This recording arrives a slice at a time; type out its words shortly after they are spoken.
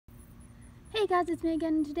Hey guys, it's me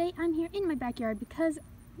again, and today I'm here in my backyard because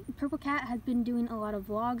Purple Cat has been doing a lot of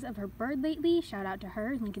vlogs of her bird lately. Shout out to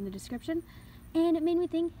her, link in the description. And it made me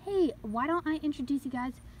think, hey, why don't I introduce you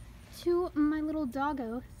guys to my little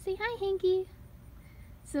doggo. Say hi, Hanky.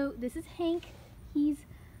 So this is Hank. He's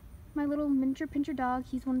my little miniature pincher dog.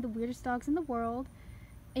 He's one of the weirdest dogs in the world.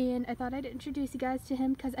 And I thought I'd introduce you guys to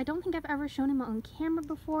him because I don't think I've ever shown him on camera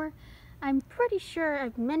before. I'm pretty sure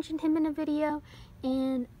I've mentioned him in a video,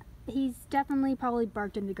 and he's definitely probably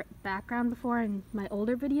barked in the background before in my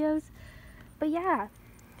older videos. But yeah,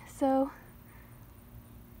 so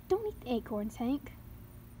don't eat the acorns, Hank.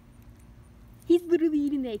 He's literally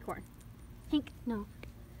eating the acorn. Hank, no.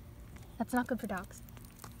 That's not good for dogs.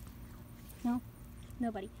 No?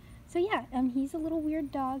 Nobody. So yeah, he's a little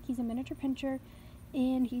weird dog. He's a miniature pincher,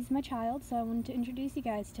 and he's my child, so I wanted to introduce you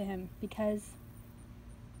guys to him because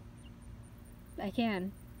I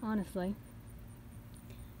can, honestly.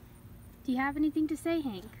 Do you have anything to say,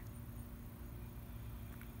 Hank?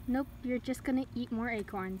 Nope, you're just gonna eat more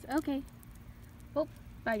acorns. Okay. Well,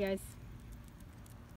 bye guys.